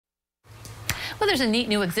Well, there's a neat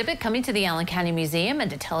new exhibit coming to the Allen County Museum, and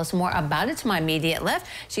to tell us more about it, to my immediate left,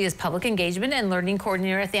 she is Public Engagement and Learning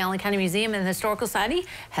Coordinator at the Allen County Museum and Historical Society,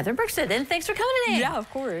 Heather Bergstedt. Thanks for coming today. Yeah, of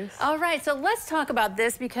course. All right, so let's talk about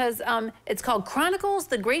this because it's called Chronicles,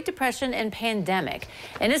 the Great Depression and Pandemic,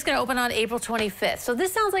 and it's going to open on April 25th. So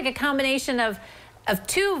this sounds like a combination of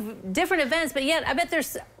two different events, but yet I bet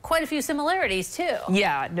there's quite a few similarities too.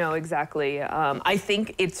 Yeah, no, exactly. I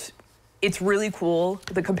think it's really cool,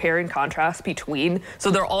 the compare and contrast between,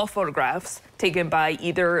 so they're all photographs taken by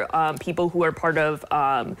either people who are part of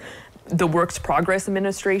the Works Progress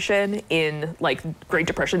Administration in like Great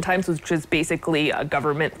Depression times, which is basically a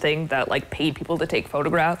government thing that like paid people to take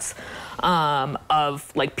photographs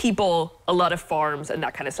of like people, a lot of farms and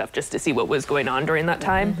that kind of stuff, just to see what was going on during that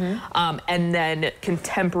time. And then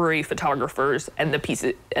contemporary photographers and the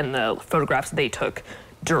pieces and the photographs they took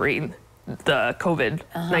during the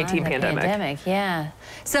COVID-19 pandemic. Yeah.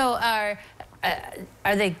 So are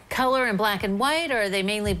they color and black and white, or are they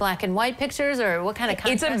mainly black and white pictures, or what kind of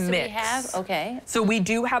contrast do we have? Okay. So we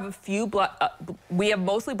do have a few we have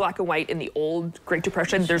mostly black and white in the old Great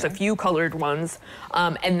Depression. Sure. There's a few colored ones,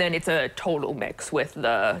 and then it's a total mix with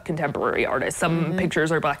the contemporary artists. Some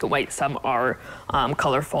pictures are black and white, some are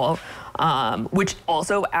colorful, which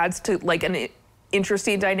also adds to like an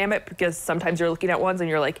interesting dynamic, because sometimes you're looking at ones and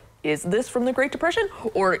you're like, is this from the Great Depression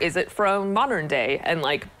or is it from modern day? And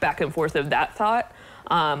like back and forth of that thought.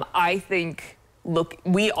 I think, look,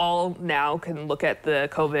 we all now can look at the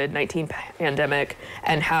COVID-19 pandemic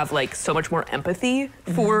and have like so much more empathy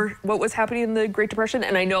for what was happening in the Great Depression.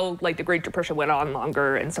 And I know like the Great Depression went on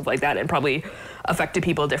longer and stuff like that and probably affected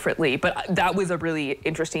people differently, but that was a really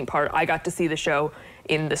interesting part. I got to see the show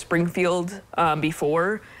in the Springfield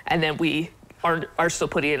before, and then we are still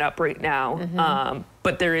putting it up right now.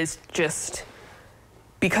 But there is just,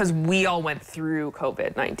 because we all went through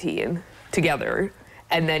COVID-19 together,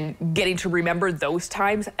 and then getting to remember those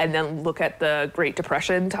times and then look at the Great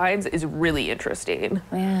Depression times is really interesting.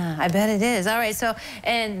 Yeah, I bet it is. All right, so,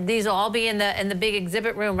 and these will all be in the big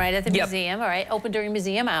exhibit room right at the museum, all right? Open during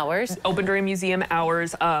museum hours. Open during museum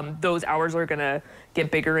hours. Those hours are gonna get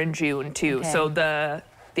bigger in June too. Okay. So the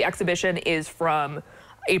exhibition is from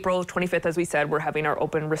April 25th, as we said. We're having our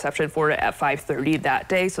open reception for it at 5:30 that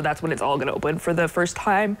day. So that's when it's all going to open for the first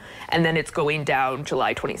time. And then it's going down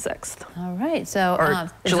July 26th. All right. So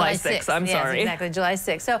July 6th. I'm sorry. Exactly. July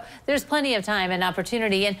 6th. So there's plenty of time and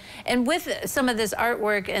opportunity. And with some of this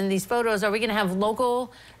artwork and these photos, are we going to have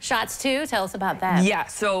local shots too? Tell us about that. Yeah.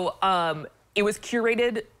 So it was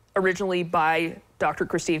curated originally by Dr.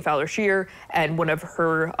 Christine Fowler-Shear and one of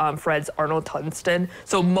her friends, Arnold Tunston.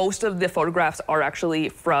 So most of the photographs are actually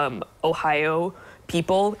from Ohio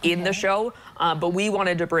people in the show, but we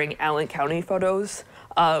wanted to bring Allen County photos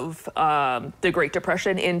of the Great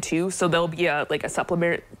Depression in too. So there'll be like a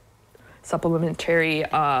supplementary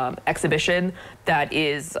exhibition that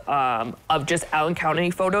is of just Allen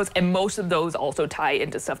County photos, and most of those also tie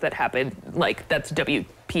into stuff that happened, like that's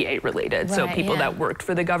WPA related. Right, so people that worked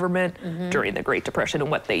for the government during the Great Depression and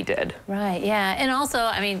what they did. Right, yeah, and also,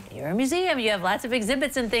 I mean, you're a museum, you have lots of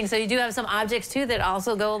exhibits and things, so you do have some objects too that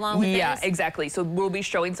also go along with this? Yeah, exactly. So we'll be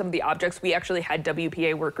showing some of the objects. We actually had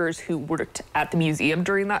WPA workers who worked at the museum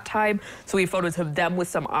during that time, so we have photos of them with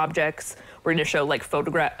some objects. We're going to show like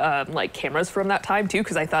like cameras from that time too,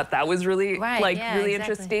 because I thought that was really really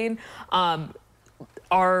interesting.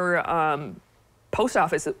 Our post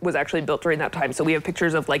office was actually built during that time, so we have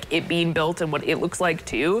pictures of like it being built and what it looks like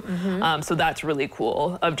too. So that's really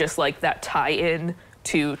cool, of just like that tie-in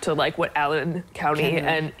to like what Allen County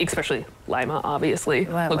and especially Lima obviously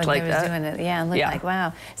looked like that. Yeah, looked like,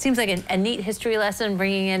 wow. Seems like a neat history lesson,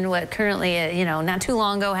 bringing in what currently, you know, not too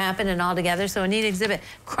long ago happened and all together. So a neat exhibit.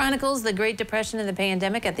 Chronicles, the Great Depression and the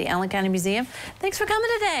Pandemic at the Allen County Museum. Thanks for coming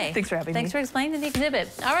today. Thanks for having me. Thanks for explaining the exhibit.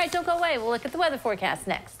 All right, don't go away. We'll look at the weather forecast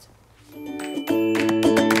next.